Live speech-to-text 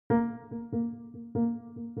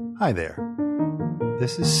Hi there.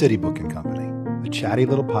 This is City Book and Company, the chatty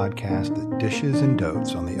little podcast that dishes and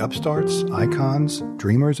dotes on the upstarts, icons,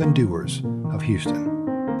 dreamers, and doers of Houston,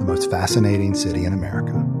 the most fascinating city in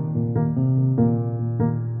America.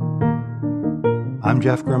 I'm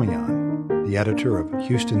Jeff Grumillon, the editor of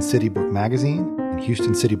Houston City Book Magazine and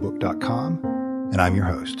HoustonCityBook.com, and I'm your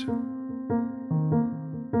host.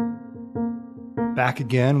 Back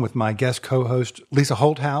again with my guest co-host, Lisa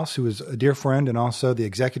Holthouse, who is a dear friend and also the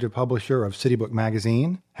executive publisher of City Book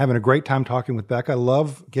Magazine. Having a great time talking with Becca. I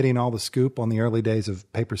love getting all the scoop on the early days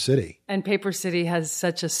of Paper City. And Paper City has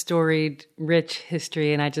such a storied, rich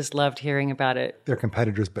history, and I just loved hearing about it. They're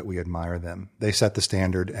competitors, but we admire them. They set the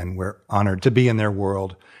standard, and we're honored to be in their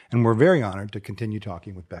world. And we're very honored to continue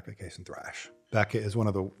talking with Becca, Cason, Thrash. Becca is one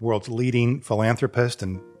of the world's leading philanthropists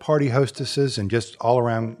and party hostesses and just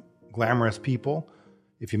all-around glamorous people.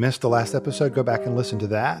 If you missed the last episode, go back and listen to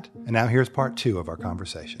that. And now here's part 2 of our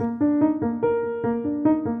conversation.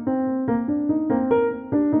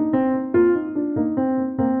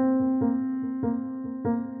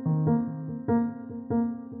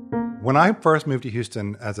 When I first moved to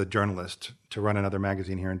Houston as a journalist to run another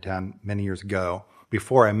magazine here in town many years ago,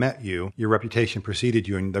 before I met you, your reputation preceded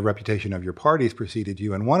you and the reputation of your parties preceded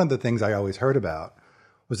you. And one of the things I always heard about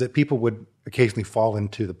was that people would occasionally fall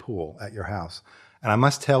into the pool at your house. And I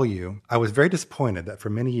must tell you, I was very disappointed that for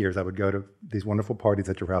many years I would go to these wonderful parties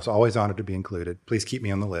at your house, always honored to be included. Please keep me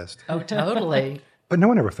on the list. Oh, totally. But no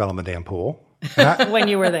one ever fell in the damn pool. When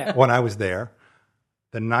you were there. When I was there.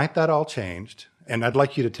 The night that all changed, and I'd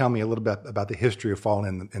like you to tell me a little bit about the history of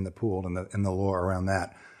falling in the pool and the lore around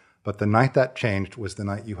that. But the night that changed was the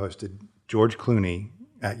night you hosted George Clooney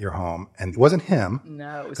at your home. And it wasn't him.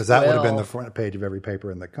 No, it was because that would have been the front page of every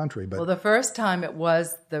paper in the country. But well, the first time it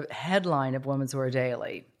was the headline of Women's Wear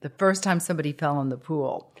Daily. The first time somebody fell in the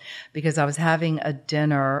pool. Because I was having a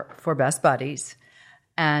dinner for Best Buddies,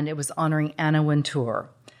 and it was honoring Anna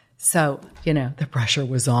Wintour. So, the pressure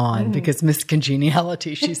was on because Miss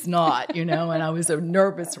Congeniality, she's not, and I was a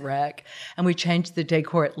nervous wreck. And we changed the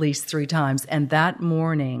decor at least 3 times. And that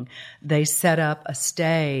morning, they set up a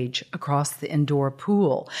stage across the indoor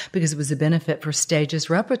pool because it was a benefit for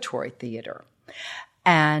Stages Repertory Theater.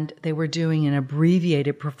 And they were doing an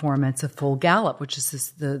abbreviated performance of Full Gallop, which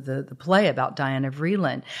is the play about Diana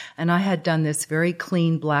Vreeland. And I had done this very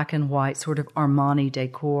clean black and white sort of Armani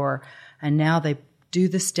decor. And now they do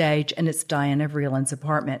the stage, and it's Diana Vreeland's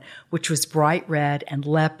apartment, which was bright red and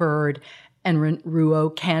leopard and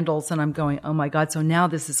Rouault candles. And I'm going, oh my God, so now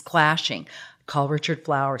this is clashing. Call Richard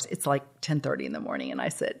Flowers. It's like 10:30 in the morning. And I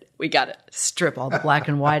said, we got to strip all the black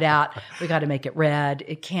and white out. We got to make it red.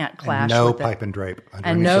 It can't clash and with pipe and drape.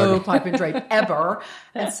 And no pipe and drape ever.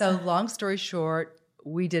 And so long story short,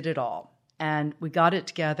 we did it all. And we got it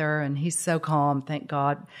together, and he's so calm, thank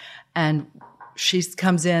God. And she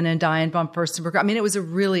comes in, and Diane von Furstenberg. I mean, it was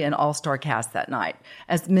really an all-star cast that night,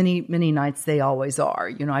 as many, many nights they always are.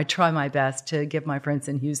 I try my best to give my friends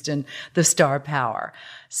in Houston the star power.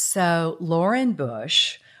 So Lauren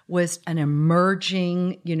Bush was an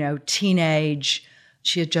emerging, teenage.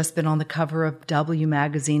 She had just been on the cover of W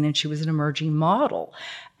magazine, and she was an emerging model.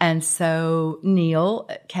 And so Neil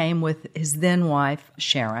came with his then wife,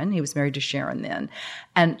 Sharon. He was married to Sharon then.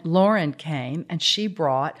 And Lauren came, and she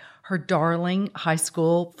brought her darling high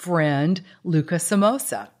school friend, Lucas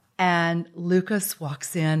Somoza. And Lucas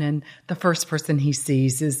walks in, and the first person he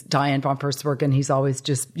sees is Diane von Furstenberg, and he's always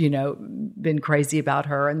just, been crazy about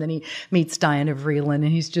her. And then he meets Diana Vreeland, and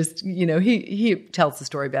he's just, he tells the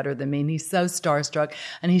story better than me, and he's so starstruck.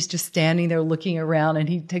 And he's just standing there looking around, and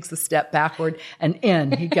he takes a step backward, and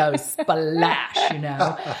in he goes, splash,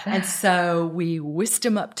 And so we whisked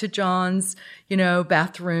him up to John's,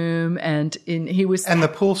 bathroom, and he was. And the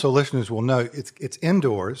pool, so listeners will know, it's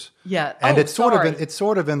indoors. Yeah. And it's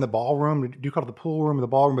sort of in the ballroom. Do you call it the pool room or the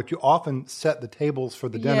ballroom? But you often set the tables for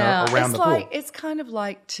the dinner around the pool. It's kind of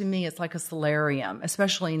like, to me, it's like a solarium,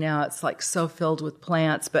 especially now it's like so filled with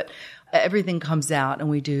plants, but everything comes out, and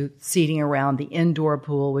we do seating around the indoor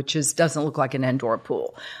pool, which doesn't look like an indoor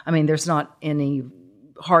pool. I mean, there's not any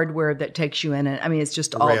hardware that takes you in, and it's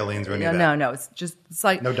just all railings or any of that. No, it's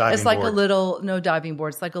like no diving board. No diving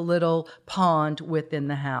board. It's like a little pond within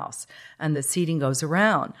the house, and the seating goes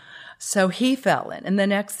around. So he fell in, and the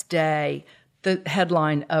next day, the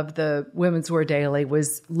headline of the Women's Wear Daily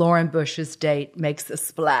was Lauren Bush's date makes a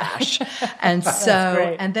splash. And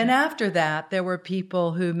so, and then after that, there were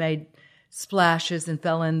people who made splashes and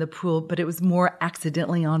fell in the pool, but it was more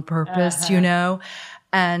accidentally on purpose,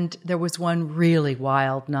 And there was one really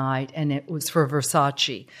wild night, and it was for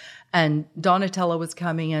Versace. And Donatella was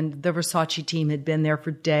coming, and the Versace team had been there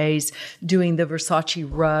for days doing the Versace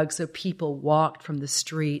rug. So people walked from the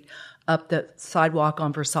street up the sidewalk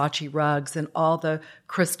on Versace rugs, and all the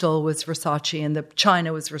crystal was Versace, and the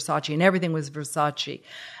china was Versace, and everything was Versace.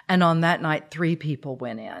 And on that night, 3 people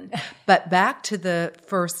went in. But back to the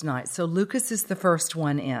first night. So Lucas is the first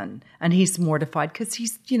one in, and he's mortified because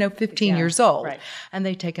he's, 15 years old. Right. And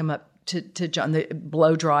they take him up to John, the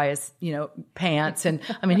blow dry his, pants. And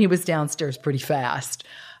I mean, he was downstairs pretty fast.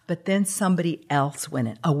 But then somebody else went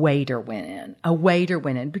in. A waiter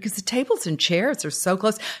went in because the tables and chairs are so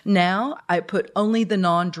close. Now I put only the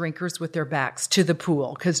non-drinkers with their backs to the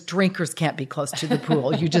pool because drinkers can't be close to the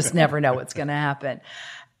pool. You just never know what's going to happen.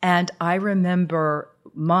 And I remember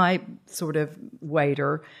my sort of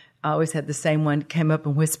waiter, I always had the same one, came up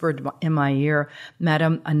and whispered in my ear,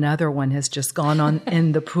 "Madam, another one has just gone on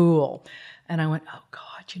in the pool." And I went, "Oh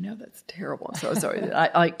God, that's terrible. I'm so sorry."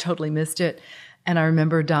 I totally missed it. And I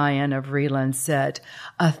remember Diane of Reland said,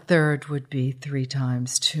 "A third would be 3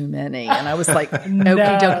 times too many." And I was like, No.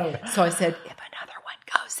 "Okie dokie." So I said, "If another one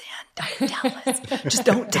goes in, don't tell us. Just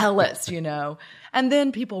don't tell us, And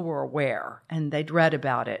then people were aware, and they'd read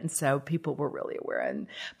about it. And so people were really aware.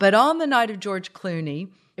 But on the night of George Clooney,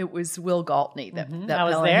 it was Will Galtney that I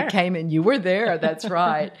was fella there. who came in. You were there. That's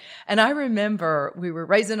right. And I remember we were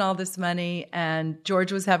raising all this money, and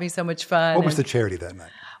George was having so much fun. What was the charity that night?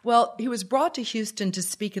 Well, he was brought to Houston to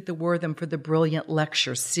speak at the Wortham for the Brilliant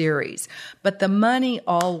Lecture Series. But the money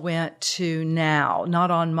all went to Now, Not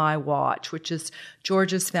on My Watch, which is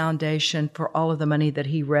George's foundation for all of the money that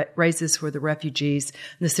he raises for the refugees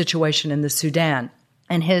and the situation in the Sudan.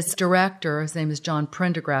 And his director, his name is John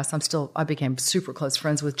Prendergrass. I became super close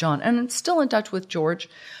friends with John, and I'm still in touch with George.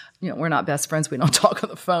 We're not best friends. We don't talk on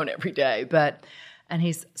the phone every day, and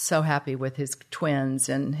he's so happy with his twins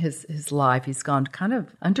and his life. He's gone kind of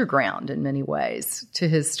underground in many ways, to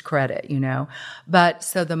his credit, But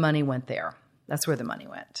so the money went there. That's where the money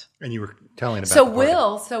went. And you were telling about So the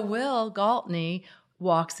party. Will Galtney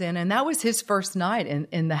walks in, and that was his first night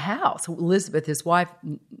in the house. Elizabeth, his wife,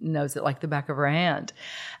 knows it like the back of her hand.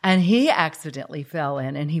 And he accidentally fell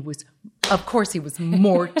in, and he was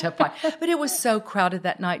mortified. But it was so crowded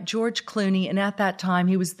that night. George Clooney, and at that time,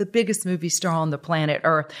 he was the biggest movie star on the planet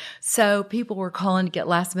Earth. So people were calling to get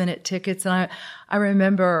last-minute tickets. And I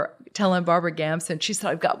remember telling Barbara Gamson, she said,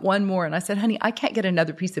 "I've got one more." And I said, "Honey, I can't get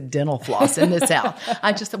another piece of dental floss in this house.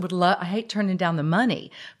 I hate turning down the money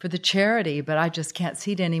for the charity, but I just can't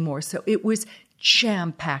see it anymore." So it was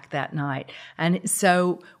jam-packed that night. And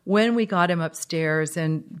so when we got him upstairs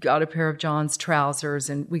and got a pair of John's trousers,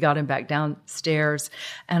 and we got him back downstairs,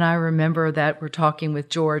 and I remember that we're talking with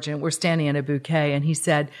George, and we're standing in a bouquet, and he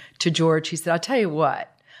said to George, "I'll tell you what."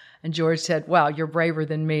 And George said, "Wow, you're braver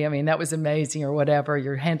than me. I mean, that was amazing," or whatever.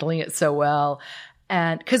 "You're handling it so well."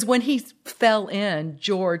 And because when he fell in,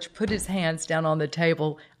 George put his hands down on the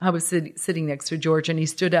table. I was sitting next to George, and he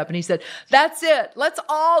stood up and he said, "That's it. Let's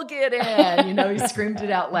all get in." He screamed it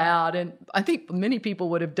out loud. And I think many people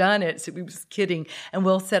would have done it. So he was kidding. And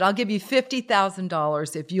Will said, "I'll give you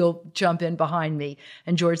 $50,000 if you'll jump in behind me."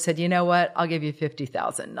 And George said, "You know what? I'll give you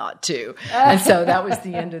 50,000, not 2." And so that was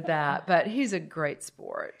the end of that. But he's a great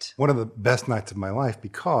sport. One of the best nights of my life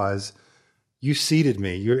because you seated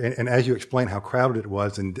me, and as you explained how crowded it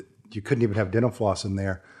was, and you couldn't even have dental floss in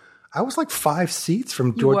there, I was like 5 seats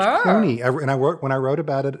from George Clooney. When I wrote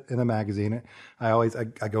about it in the magazine, I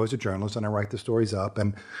go as a journalist and I write the stories up.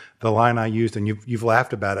 And the line I used, and you've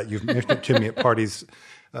laughed about it, you've mentioned it to me at parties,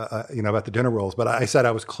 about the dinner rolls. But I said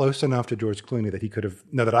I was close enough to George Clooney that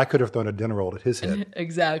I could have thrown a dinner roll at his head.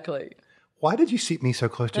 Exactly. Why did you seat me so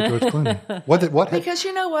close to George Clooney? Because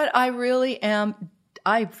you know what? I really am.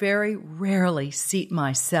 I very rarely seat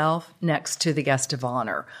myself next to the guest of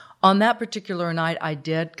honor. On that particular night, I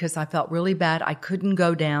did because I felt really bad. I couldn't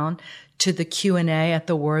go down to the Q&A at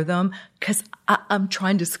the Wortham because I'm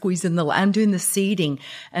trying to squeeze in I'm doing the seating.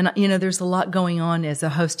 And, there's a lot going on as a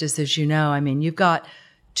hostess, as you know. I mean, you've got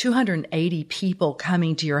 280 people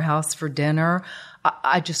coming to your house for dinner.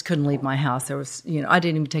 I just couldn't leave my house. There was, I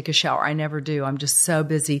didn't even take a shower. I never do. I'm just so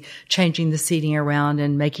busy changing the seating around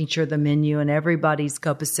and making sure the menu and everybody's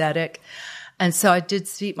copacetic. And so I did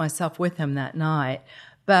seat myself with him that night.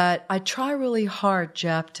 But I try really hard,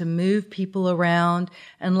 Jeff, to move people around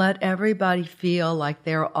and let everybody feel like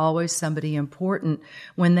they're always somebody important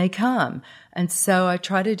when they come. And so I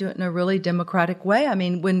try to do it in a really democratic way. I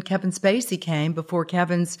mean, when Kevin Spacey came, before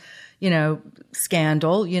Kevin's,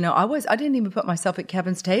 scandal, I didn't even put myself at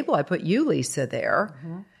Kevin's table. I put you, Lisa, there.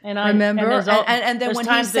 Mm-hmm. Remember? And then when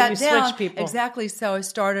he sat down, people. exactly. So I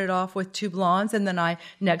started off with two blondes, and then I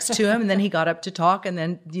next to him, and then he got up to talk, and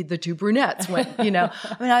then the two brunettes went. I mean,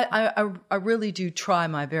 I really do try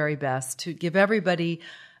my very best to give everybody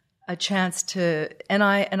a chance to, and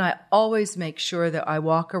I always make sure that I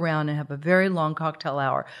walk around and have a very long cocktail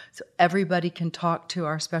hour, so everybody can talk to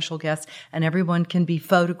our special guests, and everyone can be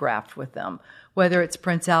photographed with them, whether it's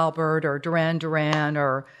Prince Albert or Duran Duran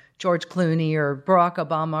or George Clooney or Barack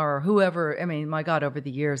Obama or whoever. I mean, my God, over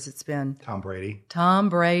the years, it's been Tom Brady. Tom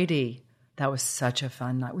Brady. That was such a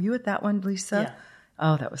fun night. Were you at that one, Lisa? Yeah.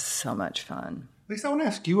 Oh, that was so much fun. Lisa, I want to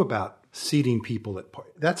ask you about seating people at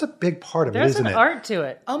parties. That's a big part of There's it, isn't an it? art to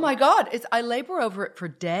it. Oh my God. I labor over it for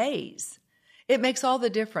days. It makes all the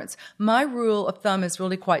difference. My rule of thumb is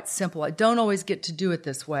really quite simple. I don't always get to do it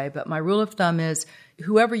this way, but my rule of thumb is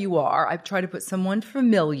whoever you are, I try to put someone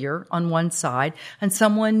familiar on one side and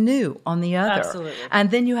someone new on the other. Absolutely.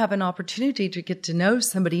 And then you have an opportunity to get to know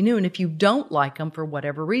somebody new. And if you don't like them for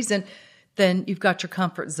whatever reason, then you've got your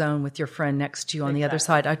comfort zone with your friend next to you on the other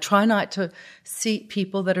side. I try not to seat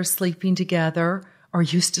people that are sleeping together or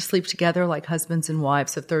used to sleep together like husbands and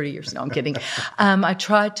wives of 30 years. No, I'm kidding. I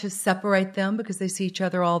try to separate them because they see each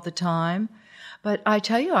other all the time. But I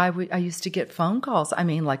tell you, I used to get phone calls. I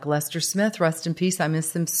mean, like Lester Smith, rest in peace. I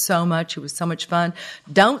miss him so much. It was so much fun.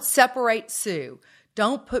 Don't separate Sue.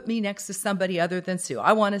 Don't put me next to somebody other than Sue.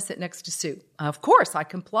 I want to sit next to Sue. Of course, I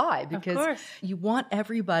comply because you want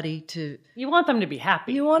everybody to... You want them to be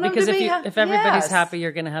happy. You want them because to be happy. If everybody's happy,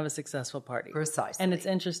 you're going to have a successful party. Precisely. And it's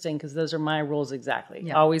interesting because those are my rules exactly.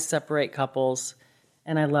 Yeah. Always separate couples.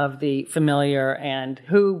 And I love the familiar and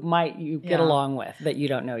who might you get along with that you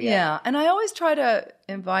don't know yet. Yeah, and I always try to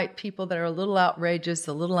invite people that are a little outrageous,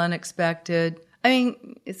 a little unexpected. I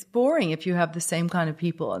mean, it's boring if you have the same kind of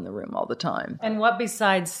people in the room all the time. And what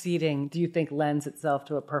besides seating do you think lends itself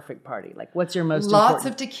to a perfect party? Like, what's your most Lots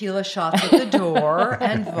important? of tequila shots at the door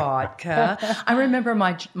and vodka. I remember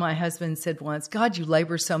my husband said once, God, you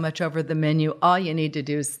labor so much over the menu. All you need to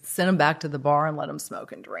do is send them back to the bar and let them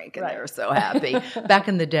smoke and drink. And they were so happy. Back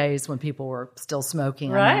in the days when people were still smoking.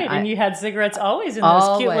 Right, and you had cigarettes always in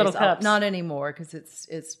those cute little cups. Not anymore because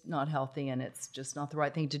it's not healthy and it's just not the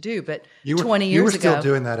right thing to do. But 20 You were years still ago,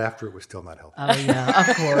 doing that after it was still not healthy. Oh, yeah,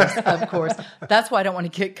 of course. That's why I don't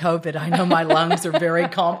want to get COVID. I know my lungs are very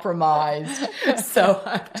compromised. So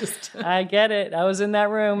I'm just... I get it. I was in that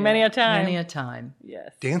room many a time. Many a time.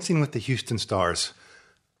 Yes. Dancing with the Houston Stars.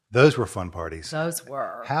 Those were fun parties. Those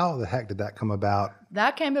were. How the heck did that come about?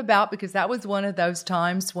 That came about because that was one of those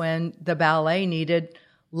times when the ballet needed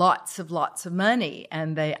lots of money.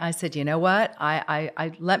 And I said, you know what?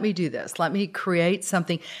 I let me do this. Let me create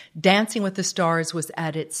something. Dancing with the Stars was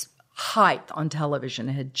at its height on television.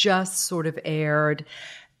 It had just sort of aired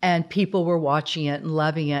and people were watching it and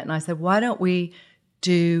loving it. And I said, why don't we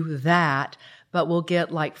do that? But we'll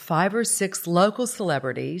get like 5 or 6 local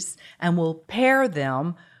celebrities and we'll pair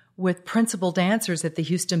them with principal dancers at the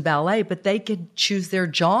Houston Ballet, but they could choose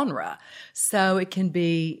their genre. So it can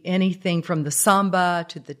be anything from the samba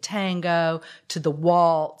to the tango to the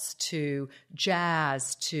waltz to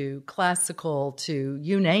jazz to classical to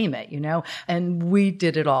you name it, and we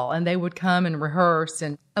did it all. And they would come and rehearse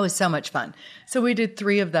and it was so much fun. So we did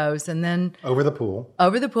 3 of those and then... Over the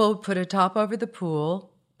pool, put a top over the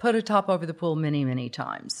pool many, many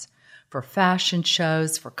times for fashion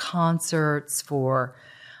shows, for concerts,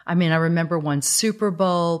 I remember one Super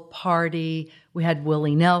Bowl party. We had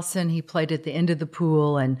Willie Nelson. He played at the end of the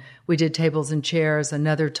pool, and we did tables and chairs.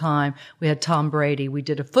 Another time, we had Tom Brady. We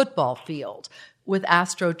did a football field with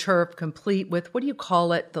AstroTurf, complete with, what do you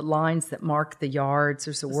call it, the lines that mark the yards?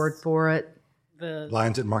 There's a word for it. The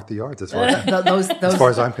lines that mark the yards, as far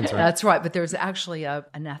as I'm concerned. That's right, but there's actually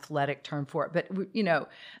an athletic term for it. But,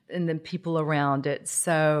 and then people around it.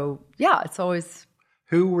 So, yeah, it's always...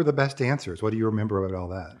 Who were the best dancers? What do you remember about all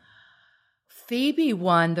that? Phoebe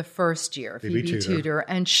won the first year, Phoebe Tudor.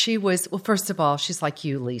 And she was, well, first of all, she's like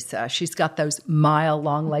you, Lisa. She's got those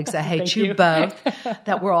mile-long legs. I hate you both.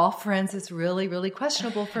 That we're all friends is really, really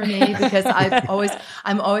questionable for me because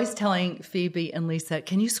I'm always telling Phoebe and Lisa,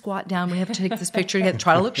 can you squat down? We have to take this picture together.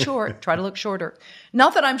 Try to look short. Try to look shorter.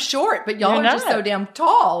 Not that I'm short, but y'all are just so damn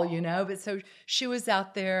tall, But so she was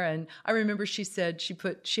out there, and I remember she said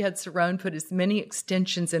she had Cerrone put as many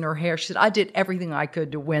extensions in her hair. She said, I did everything I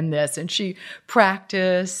could to win this, and she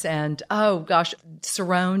practiced. And oh gosh,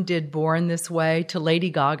 Cerrone did "Born This Way" to Lady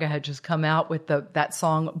Gaga had just come out with that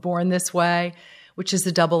song "Born This Way." which is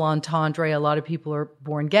a double entendre. A lot of people are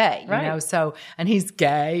born gay, you know. So, and he's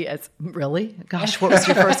gay. It's really, gosh, what was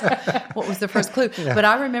the first clue? Yeah. But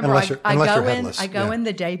I remember I go in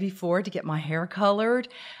the day before to get my hair colored,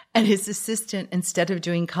 and his assistant, instead of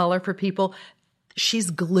doing color for people, she's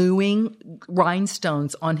gluing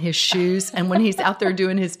rhinestones on his shoes. And when he's out there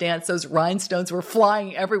doing his dance, those rhinestones were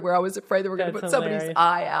flying everywhere. I was afraid they were going to put somebody's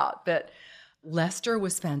eye out. But Lester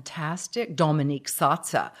was fantastic. Dominique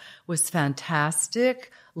Satsa was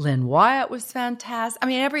fantastic. Lynn Wyatt was fantastic. I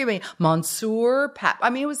mean, everybody, Mansour, Pat. I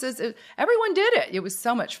mean, everyone did it. It was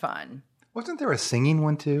so much fun. Wasn't there a singing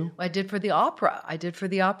one too? I did for the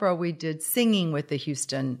opera. We did singing with the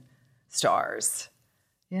Houston Stars.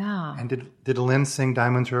 Yeah. And did Lynn sing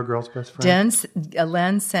Diamonds Are a Girl's Best Friend?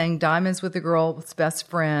 Lynn sang Diamonds with a Girl's Best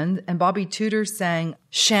Friend, and Bobby Tudor sang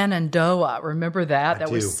Shenandoah. Remember that? That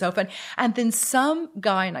was so fun. And then some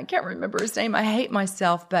guy, and I can't remember his name, I hate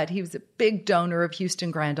myself, but he was a big donor of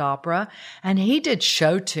Houston Grand Opera, and he did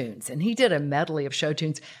show tunes, and he did a medley of show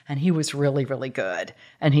tunes, and he was really, really good,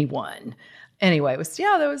 and he won. Anyway, it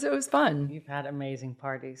was fun. You've had amazing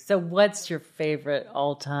parties. So what's your favorite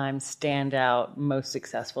all-time standout, most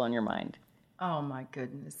successful in your mind? Oh my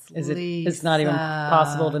goodness. It's not even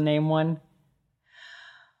possible to name one?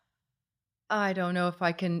 I don't know if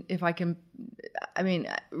I can, I mean,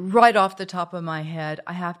 right off the top of my head,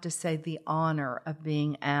 I have to say the honor of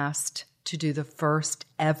being asked to do the first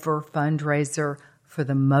ever fundraiser for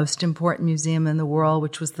the most important museum in the world,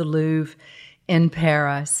 which was the Louvre in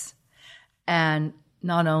Paris. And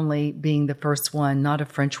not only being the first one, not a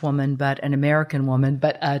French woman, but an American woman,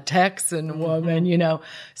 but a Texan woman, you know.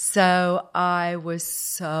 So I was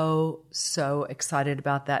so excited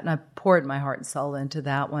about that. And I poured my heart and soul into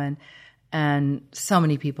that one. And so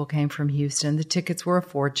many people came from Houston. The tickets were a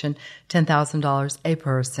fortune, $10,000 a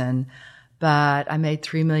person. But I made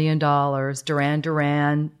 $3 million. Duran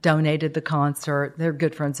Duran donated the concert. They're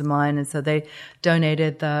good friends of mine. And so they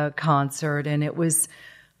donated the concert. And it was...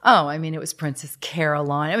 it was Princess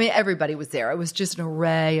Caroline. I mean, everybody was there. It was just an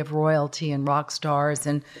array of royalty and rock stars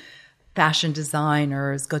and fashion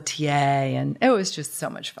designers, Gautier, and it was just so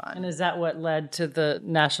much fun. And is that what led to the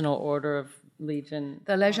National Order of Legion?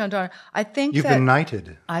 The Legion d'Honneur. I think You've been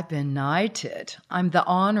knighted. I've been knighted. I'm the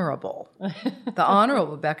honorable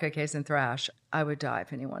Becca, Cason, Thrash. I would die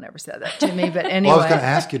if anyone ever said that to me, but anyway. Well, I was going to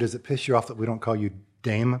ask you, does it piss you off that we don't call you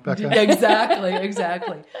Dame Becca? Exactly.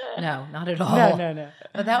 No, not at all. No.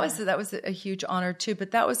 But that was a huge honor too.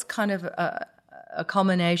 But that was kind of a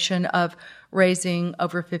culmination of raising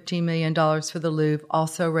over $15 million for the Louvre,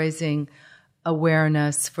 also raising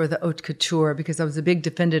awareness for the haute couture, because I was a big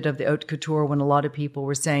defendant of the haute couture when a lot of people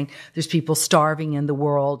were saying there's people starving in the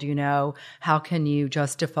world, you know, how can you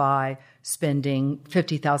justify spending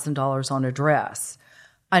 $50,000 on a dress?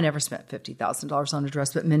 I never spent $50,000 on a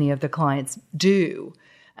dress, but many of the clients do.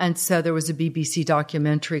 And so there was a BBC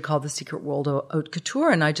documentary called The Secret World of Haute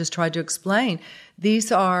Couture, and I just tried to explain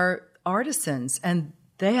these are artisans and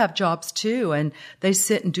they have jobs too, and they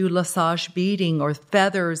sit and do lassage beading or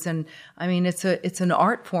feathers, and I mean it's an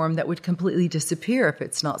art form that would completely disappear if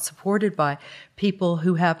it's not supported by people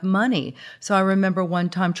who have money. So I remember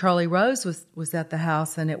one time Charlie Rose was at the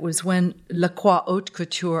house, and it was when La Croix Haute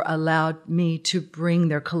Couture allowed me to bring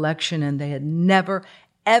their collection, and they had never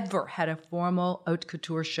ever had a formal haute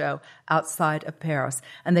couture show outside of Paris,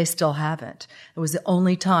 and they still haven't. It was the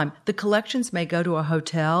only time. The collections may go to a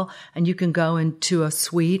hotel, and you can go into a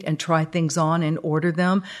suite and try things on and order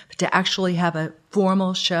them, but to actually have a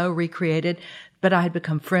formal show recreated. But I had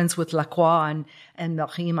become friends with Lacroix and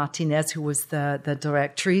Marie Martinez, who was the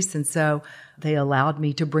directrice, and so they allowed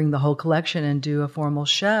me to bring the whole collection and do a formal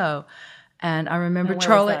show. And I remember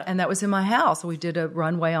Charlie, and that was in my house. We did a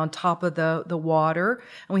runway on top of the water,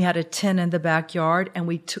 and we had a tent in the backyard, and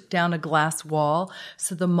we took down a glass wall.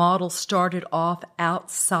 So the model started off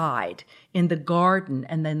outside in the garden,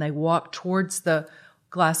 and then they walked towards the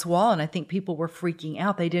glass wall, and I think people were freaking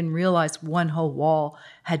out. They didn't realize one whole wall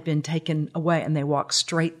had been taken away, and they walked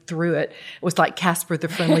straight through it. It was like Casper the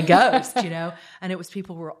Friendly Ghost, you know, and it was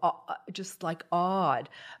people were just like awed.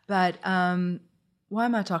 But, why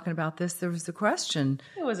am I talking about this? There was a question.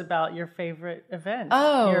 It was about your favorite event.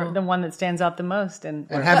 Oh, the one that stands out the most, and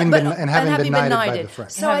having been knighted by the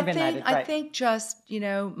French. So I think just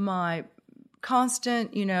my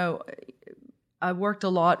constant. I worked a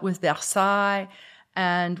lot with Versailles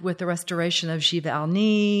and with the restoration of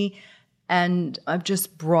Giverny, and I've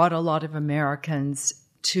just brought a lot of Americans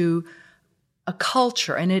to a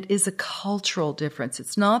culture, and it is a cultural difference.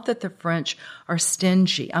 It's not that the French are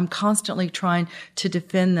stingy. I'm constantly trying to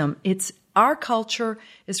defend them. Our culture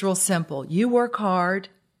is real simple. You work hard,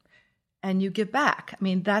 and you give back. I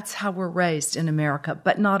mean, that's how we're raised in America,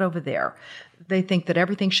 but not over there. They think that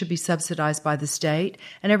everything should be subsidized by the state,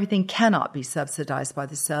 and everything cannot be subsidized by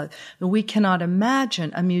the state. We cannot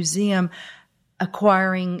imagine a museum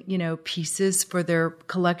acquiring, pieces for their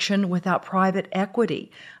collection without private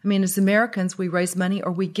equity. I mean, as Americans, we raise money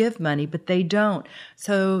or we give money, but they don't.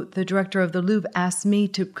 So the director of the Louvre asked me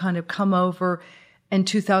to kind of come over in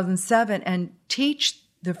 2007 and teach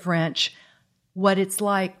the French what it's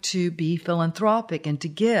like to be philanthropic and to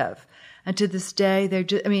give. And to this day,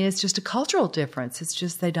 it's just a cultural difference. It's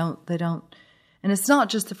just they don't. And it's not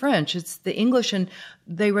just the French, it's the English, and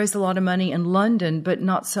they raise a lot of money in London, but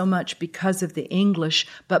not so much because of the English,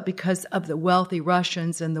 but because of the wealthy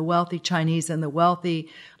Russians and the wealthy Chinese and the wealthy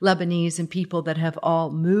Lebanese and people that have all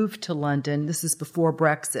moved to London. This is before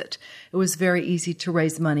Brexit. It was very easy to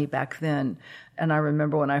raise money back then. And I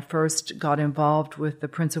remember when I first got involved with the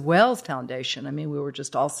Prince of Wales Foundation, we were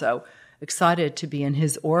just also excited to be in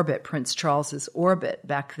his orbit, Prince Charles's orbit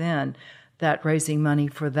back then. That raising money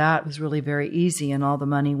for that was really very easy, and all the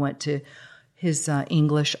money went to his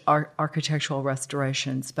English architectural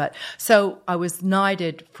restorations. But so I was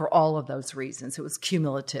knighted for all of those reasons. It was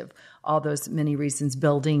cumulative, all those many reasons,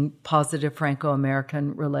 building positive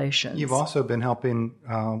Franco-American relations. You've also been helping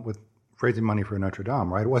with raising money for Notre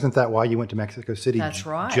Dame, right? Wasn't that why you went to Mexico City? That's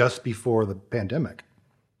right. Just before the pandemic?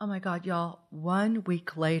 Oh my God, y'all. 1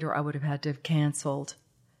 week later, I would have had to have canceled.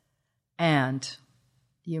 And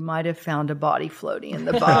you might have found a body floating in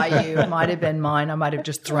the bayou. It might have been mine. I might have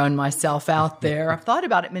just thrown myself out there. I've thought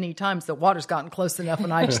about it many times. The water's gotten close enough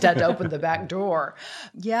and I just had to open the back door.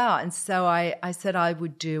 Yeah, and so I said I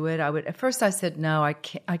would do it. At first I said, no, I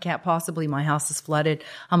can't possibly. My house is flooded.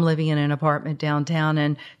 I'm living in an apartment downtown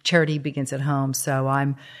and charity begins at home. So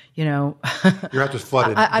I'm, Your house was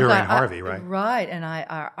flooded during Harvey, right? Right, and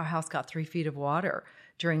our house got 3 feet of water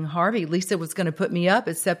during Harvey. Lisa was going to put me up,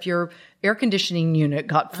 except your air conditioning unit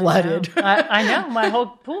got flooded. I know. My whole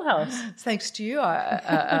pool house. Thanks to you.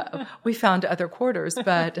 We found other quarters,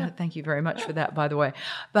 but thank you very much for that, by the way.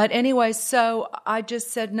 But anyway, so I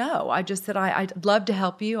just said no. I just said, I'd love to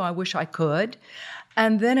help you. I wish I could.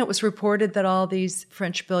 And then it was reported that all these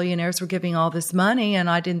French billionaires were giving all this money, and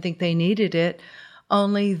I didn't think they needed it,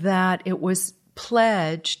 only that it was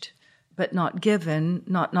pledged but not given,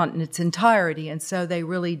 not in its entirety. And so they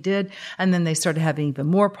really did. And then they started having even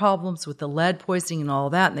more problems with the lead poisoning and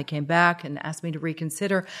all that. And they came back and asked me to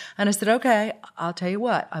reconsider. And I said, okay, I'll tell you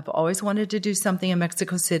what. I've always wanted to do something in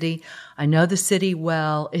Mexico City. I know the city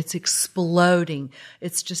well. It's exploding.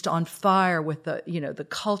 It's just on fire with the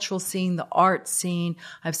cultural scene, the art scene.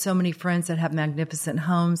 I have so many friends that have magnificent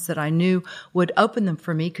homes that I knew would open them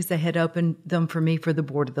for me because they had opened them for me for the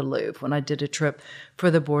board of the Louvre when I did a trip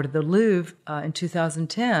for the board of the Louvre in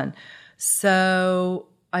 2010. So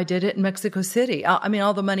I did it in Mexico City.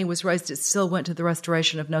 All the money was raised. It still went to the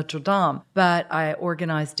restoration of Notre Dame, but I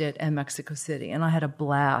organized it in Mexico City, and I had a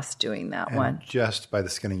blast doing that one. Just by the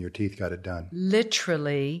skin of your teeth got it done.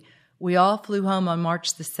 Literally. We all flew home on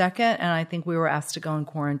March the 2nd, and I think we were asked to go in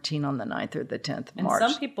quarantine on the 9th or the 10th of March.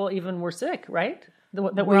 And some people even were sick, right?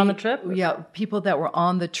 That were on the trip? Yeah, people that were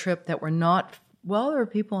on the trip that were not. Well, there were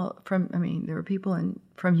people from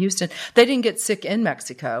Houston. They didn't get sick in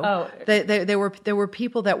Mexico. Oh, there were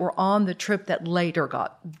people that were on the trip that later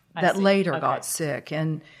got sick,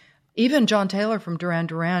 and even John Taylor from Duran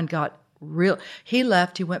Duran got real. He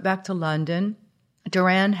left. He went back to London.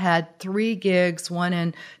 Duran had 3 gigs: one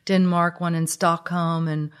in Denmark, one in Stockholm,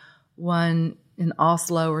 and one in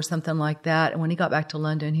Oslo or something like that. And when he got back to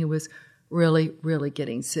London, he was really, really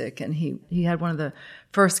getting sick. And he had one of the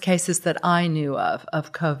first cases that I knew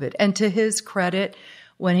of COVID. And to his credit,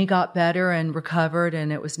 when he got better and recovered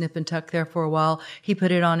and it was nip and tuck there for a while, he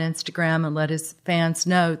put it on Instagram and let his fans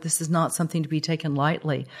know this is not something to be taken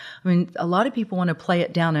lightly. A lot of people want to play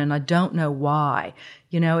it down, and I don't know why.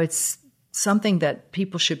 It's something that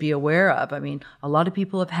people should be aware of. A lot of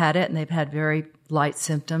people have had it and they've had very light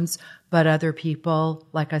symptoms, but other people,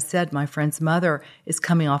 like I said, my friend's mother is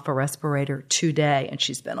coming off a respirator today, and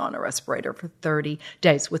she's been on a respirator for 30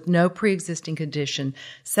 days with no pre-existing condition,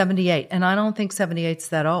 78. And I don't think 78's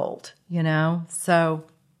that old, So,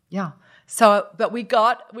 yeah. But we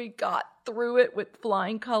got through it with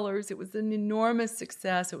flying colors. It was an enormous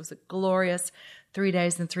success. It was a glorious 3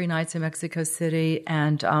 days and 3 nights in Mexico City,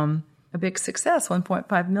 and a big success,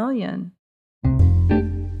 1.5 million.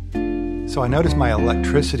 So I noticed my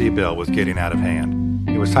electricity bill was getting out of hand.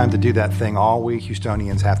 It was time to do that thing all we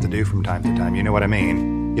Houstonians have to do from time to time. You know what I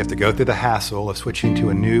mean? You have to go through the hassle of switching to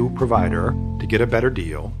a new provider to get a better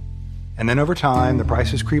deal. And then over time, the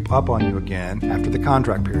prices creep up on you again after the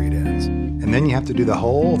contract period ends. And then you have to do the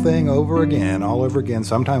whole thing over again, all over again,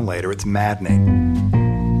 sometime later. It's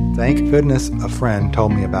maddening. Thank goodness a friend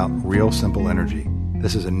told me about Real Simple Energy.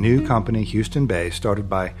 This is a new company, Houston-based, started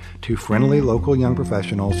by two friendly local young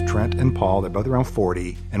professionals, Trent and Paul. They're both around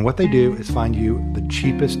 40. And what they do is find you the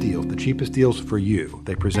cheapest deals for you.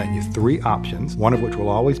 They present you 3 options, one of which will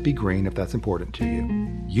always be green if that's important to you.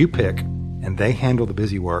 You pick, and they handle the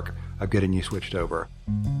busy work of getting you switched over.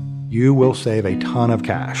 You will save a ton of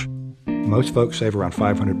cash. Most folks save around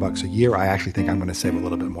 $500 a year. I actually think I'm going to save a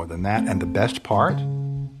little bit more than that. And the best part,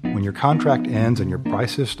 when your contract ends and your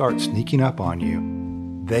prices start sneaking up on you,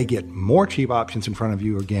 they get more cheap options in front of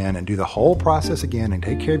you again and do the whole process again and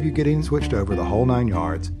take care of you getting switched over the whole 9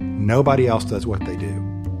 yards. Nobody else does what they do.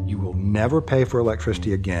 You will never pay for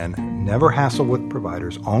electricity again, never hassle with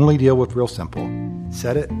providers, only deal with Real Simple.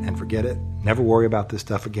 Set it and forget it. Never worry about this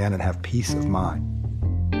stuff again and have peace of mind.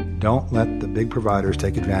 Don't let the big providers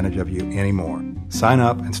take advantage of you anymore. Sign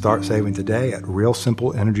up and start saving today at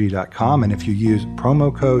realsimpleenergy.com. And if you use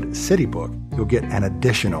promo code CityBook, you'll get an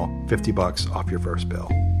additional $50 off your first bill.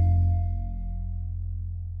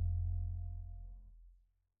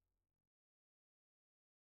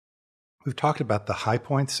 We've talked about the high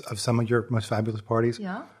points of some of your most fabulous parties.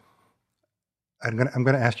 Yeah. I'm going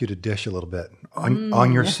to ask you to dish a little bit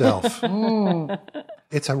on yourself.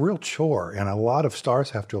 It's a real chore, and a lot of stars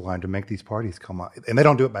have to align to make these parties come up. And they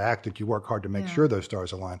don't do it by accident. You work hard to make sure those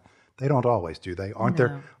stars align. They don't always, do they? Aren't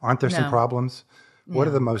there some problems? What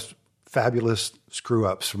are the most fabulous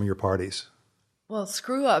screw-ups from your parties? Well,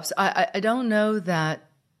 screw-ups, I don't know that.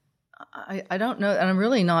 I don't know, and I'm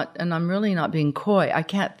really not being coy. I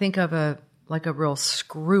can't think of a real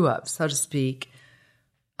screw-up, so to speak,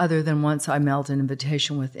 other than once I mailed an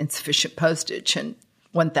invitation with insufficient postage and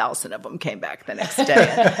 1,000 of them came back the next day.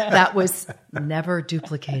 That was never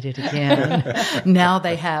duplicated again. Now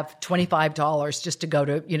they have $25 just to go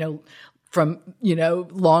to, from,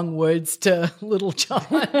 Longwoods to Little John.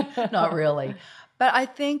 Not really. But I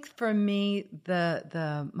think for me,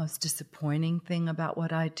 the most disappointing thing about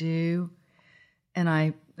what I do, and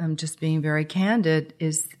I'm just being very candid,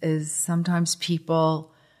 is sometimes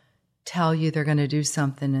people tell you they're going to do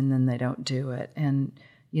something and then they don't do it. And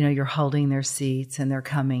you're holding their seats and they're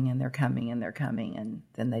coming and they're coming and they're coming and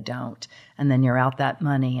then they don't. And then you're out that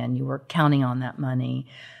money and you were counting on that money.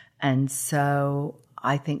 And so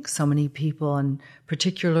I think so many people, and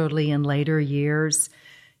particularly in later years,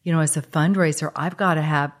 as a fundraiser, I've got to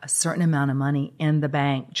have a certain amount of money in the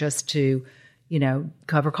bank just to,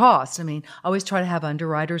 cover costs. I mean, I always try to have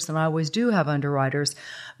underwriters, and I always do have underwriters,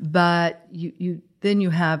 but then you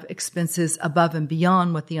have expenses above and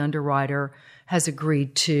beyond what the underwriter has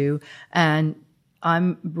agreed to. And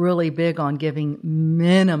I'm really big on giving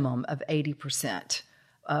minimum of 80%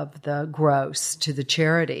 of the gross to the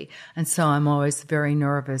charity. And so I'm always very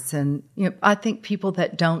nervous. And I think people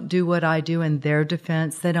that don't do what I do, in their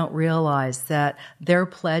defense, they don't realize that their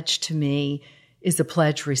pledge to me is a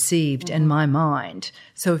pledge received in my mind.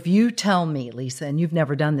 So if you tell me, Lisa, and you've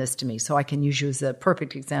never done this to me, so I can use you as a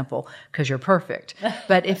perfect example because you're perfect.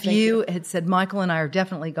 But if you had said, Michael and I are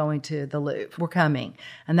definitely going to the Louvre, we're coming,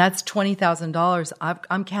 and that's $20,000,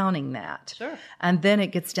 I'm counting that. Sure. And then it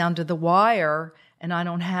gets down to the wire and I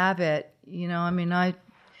don't have it, I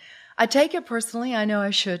take it personally. I know I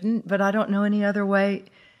shouldn't, but I don't know any other way.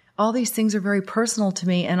 All these things are very personal to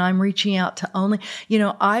me, and I'm reaching out to only,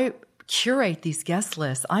 I curate these guest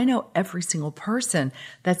lists. I know every single person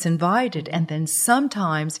that's invited. And then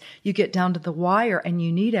sometimes you get down to the wire and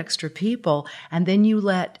you need extra people. And then you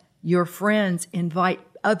let your friends invite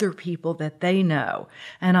other people that they know.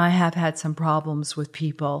 And I have had some problems with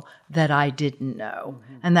people that I didn't know.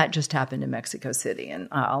 And that just happened in Mexico City. And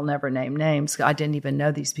I'll never name names. I didn't even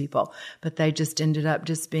know these people, but they just ended up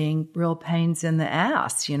just being real pains in the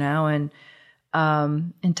ass, and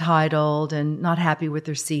entitled and not happy with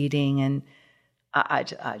their seating. And I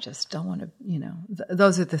just don't want to,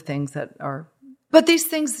 those are the things that are, but these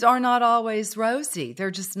things are not always rosy.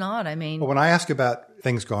 They're just not. I mean, well, when I ask about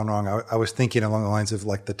things going wrong, I was thinking along the lines of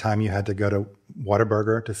like the time you had to go to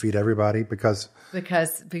Whataburger to feed everybody because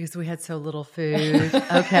we had so little food.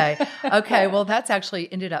 Okay. Well, that's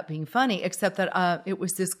actually ended up being funny, except that it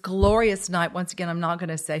was this glorious night. Once again, I'm not going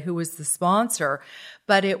to say who was the sponsor,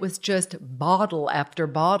 but it was just bottle after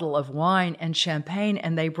bottle of wine and champagne.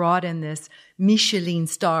 And they brought in this Michelin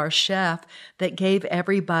star chef that gave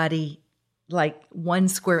everybody like 1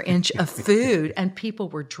 square inch of food, and people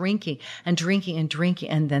were drinking and drinking and drinking,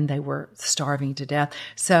 and then they were starving to death.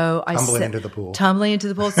 So tumbling into the pool.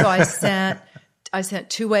 So I sent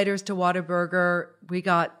 2 waiters to Whataburger. We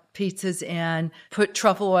got pizzas in, put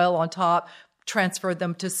truffle oil on top, transferred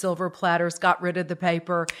them to silver platters, got rid of the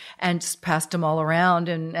paper, and just passed them all around.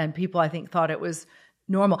 And people, I think, thought it was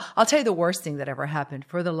normal. I'll tell you the worst thing that ever happened.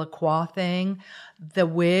 For the La Croix thing, the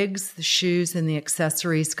wigs, the shoes, and the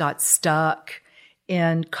accessories got stuck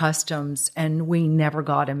in customs, and we never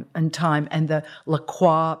got them in time. And the La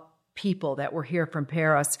Croix people that were here from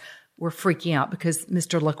Paris were freaking out because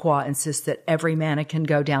Mr. Lacroix insists that every mannequin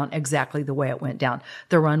go down exactly the way it went down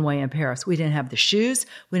the runway in Paris. We didn't have the shoes,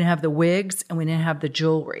 we didn't have the wigs, and we didn't have the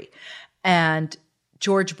jewelry. And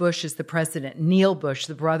George Bush is the president. Neil Bush,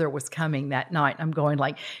 the brother, was coming that night. I'm going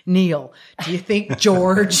like, Neil, do you think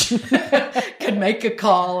George can make a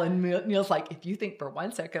call? And Neil's like, if you think for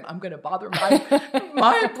 1 second I'm going to bother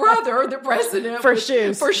my brother, the president, for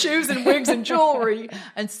shoes and wigs and jewelry.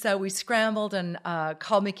 And so we scrambled and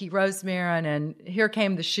called Mickey Rosemarin, and here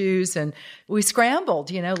came the shoes, and we scrambled.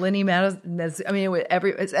 Lenny Meadows. I mean,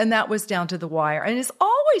 and that was down to the wire. And it's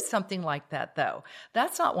always something like that, though.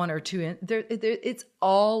 That's not one or two. It's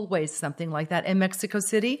always something like that. In Mexico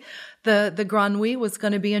City, the Grand Nuit was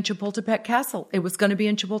going to be in Chapultepec Castle. It was going to be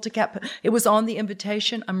in Chapultepec. It was on the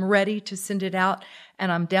invitation. I'm ready to send it out,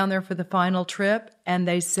 and I'm down there for the final trip. And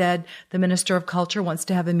they said, the Minister of Culture wants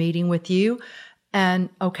to have a meeting with you. And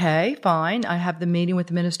okay, fine. I have the meeting with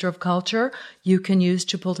the Minister of Culture. You can use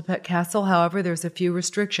Chapultepec Castle. However, there's a few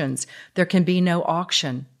restrictions. There can be no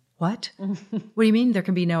auction. What? What do you mean there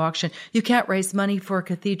can be no auction? You can't raise money for a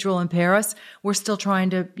cathedral in Paris. We're still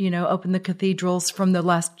trying to, open the cathedrals from the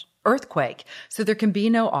last earthquake. So there can be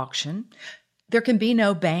no auction. There can be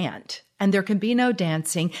no band. And there can be no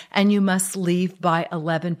dancing, and you must leave by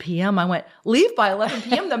 11 p.m. I went, leave by 11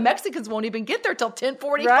 p.m.? The Mexicans won't even get there till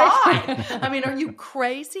 10:45. Right. I mean, are you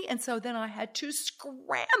crazy? And so then I had to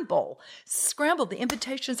scramble. The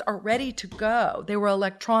invitations are ready to go. They were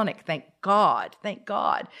electronic, thank God.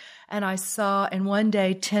 And I saw in one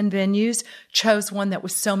day 10 venues, chose one that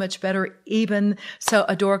was so much better, even so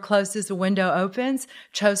a door closes, a window opens,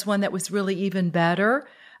 chose one that was really even better.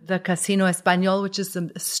 The Casino Español, which is a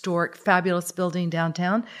historic, fabulous building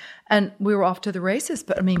downtown. And we were off to the races.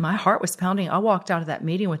 But, I mean, my heart was pounding. I walked out of that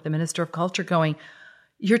meeting with the Minister of Culture going,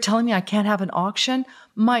 you're telling me I can't have an auction?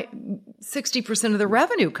 My 60% of the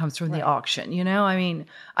revenue comes from the auction. I mean,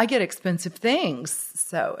 I get expensive things.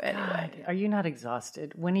 So anyway. God, are you not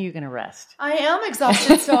exhausted? When are you going to rest? I am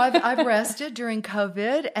exhausted. So I've rested during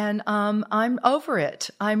COVID, and I'm over it.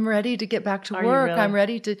 I'm ready to get back to work. Really? I'm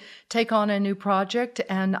ready to take on a new project.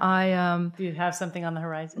 And do you have something on the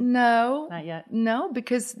horizon? No. Not yet? No,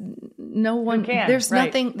 because no one, there is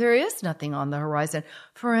nothing on the horizon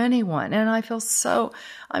for anyone. And I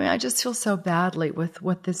just feel so badly with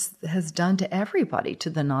what this has done to everybody, to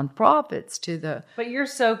the nonprofits, But you're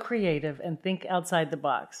so creative and think outside the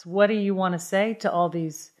box. What do you want to say to all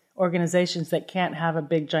these organizations that can't have a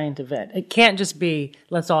big giant event? It can't just be,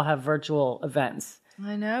 let's all have virtual events.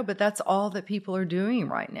 I know, but that's all that people are doing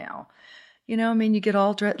right now. You get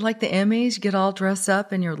all dressed, like the Emmys, you get all dressed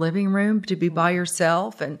up in your living room to be by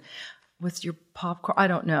yourself and with your popcorn. I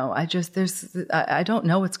don't know. I don't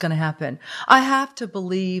know what's going to happen. I have to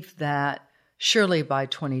believe that surely by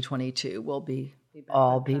 2022 we'll be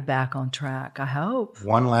back on track. I hope.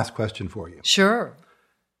 One last question for you. Sure.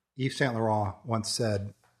 Yves Saint Laurent once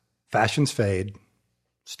said, fashions fade,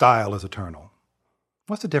 style is eternal.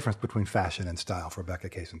 What's the difference between fashion and style for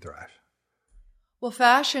Becca, Cason, Thrash? Well,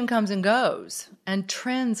 fashion comes and goes, and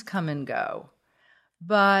trends come and go.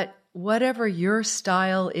 But whatever your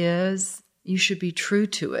style is, you should be true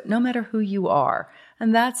to it, no matter who you are.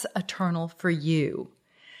 And that's eternal for you.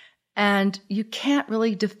 And you can't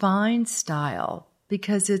really define style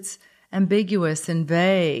because it's ambiguous and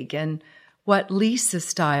vague. And what Lisa's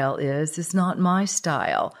style is not my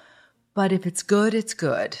style. But if it's good, it's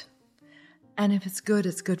good. And if it's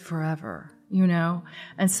good forever,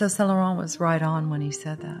 And so Saint Laurent was right on when he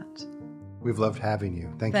said that. We've loved having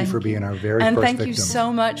you. Thank you for being our very first victim. And thank you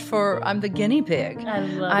so much I'm the guinea pig.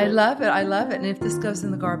 I love it. And if this goes in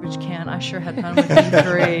the garbage can, I sure had fun with you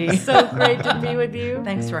three. So great to be with you.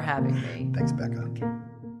 Thanks for having me. Thanks, Becca.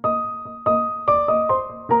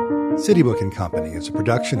 City Book & Company is a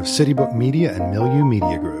production of City Book Media and Milieu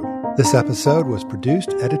Media Group. This episode was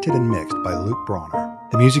produced, edited, and mixed by Luke Bronner.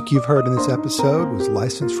 The music you've heard in this episode was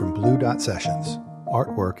licensed from Blue Dot Sessions.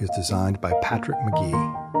 Artwork is designed by Patrick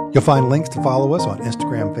McGee. You'll find links to follow us on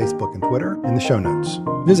Instagram, Facebook, and Twitter in the show notes.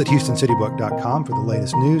 Visit HoustonCityBook.com for the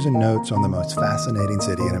latest news and notes on the most fascinating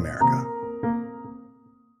city in America.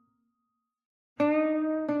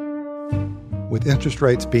 With interest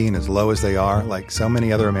rates being as low as they are, like so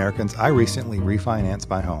many other Americans, I recently refinanced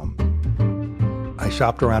my home. I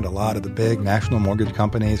shopped around a lot of the big national mortgage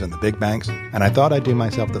companies and the big banks, and I thought I'd do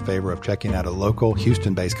myself the favor of checking out a local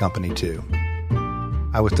Houston-based company too.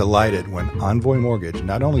 I was delighted when Envoy Mortgage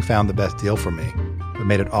not only found the best deal for me, but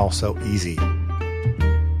made it all so easy.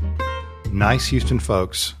 Nice Houston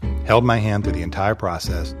folks held my hand through the entire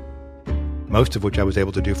process, most of which I was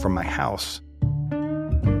able to do from my house.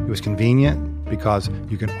 It was convenient because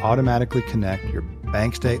you can automatically connect your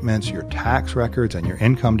bank statements, your tax records, and your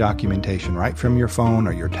income documentation right from your phone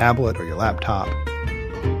or your tablet or your laptop.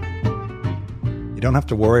 You don't have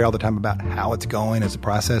to worry all the time about how it's going as the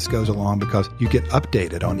process goes along because you get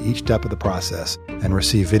updated on each step of the process and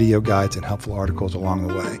receive video guides and helpful articles along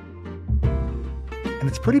the way. And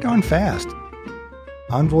it's pretty darn fast.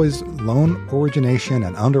 Envoy's loan origination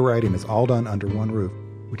and underwriting is all done under one roof,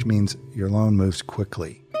 which means your loan moves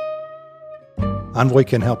quickly. Envoy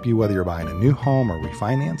can help you whether you're buying a new home or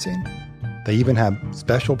refinancing. They even have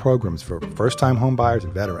special programs for first-time home buyers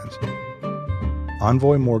and veterans.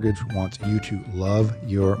 Envoy Mortgage wants you to love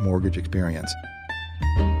your mortgage experience.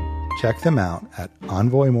 Check them out at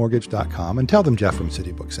envoymortgage.com and tell them Jeff from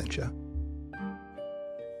CityBook sent you.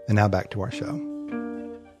 And now back to our show.